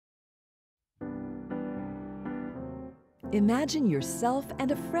Imagine yourself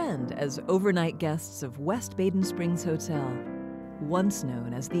and a friend as overnight guests of West Baden Springs Hotel, once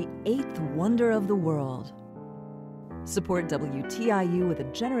known as the 8th wonder of the world. Support WTIU with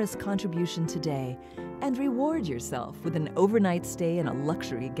a generous contribution today and reward yourself with an overnight stay in a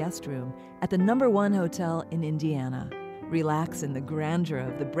luxury guest room at the #1 hotel in Indiana. Relax in the grandeur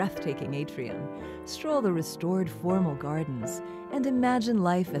of the breathtaking atrium, stroll the restored formal gardens, and imagine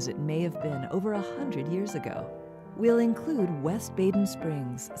life as it may have been over 100 years ago. We'll include West Baden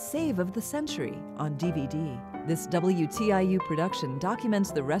Springs' Save of the Century on DVD. This WTIU production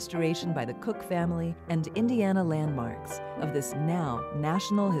documents the restoration by the Cook family and Indiana landmarks of this now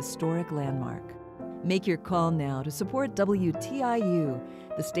National Historic Landmark. Make your call now to support WTIU,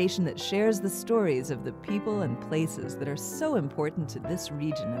 the station that shares the stories of the people and places that are so important to this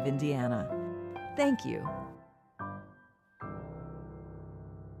region of Indiana. Thank you.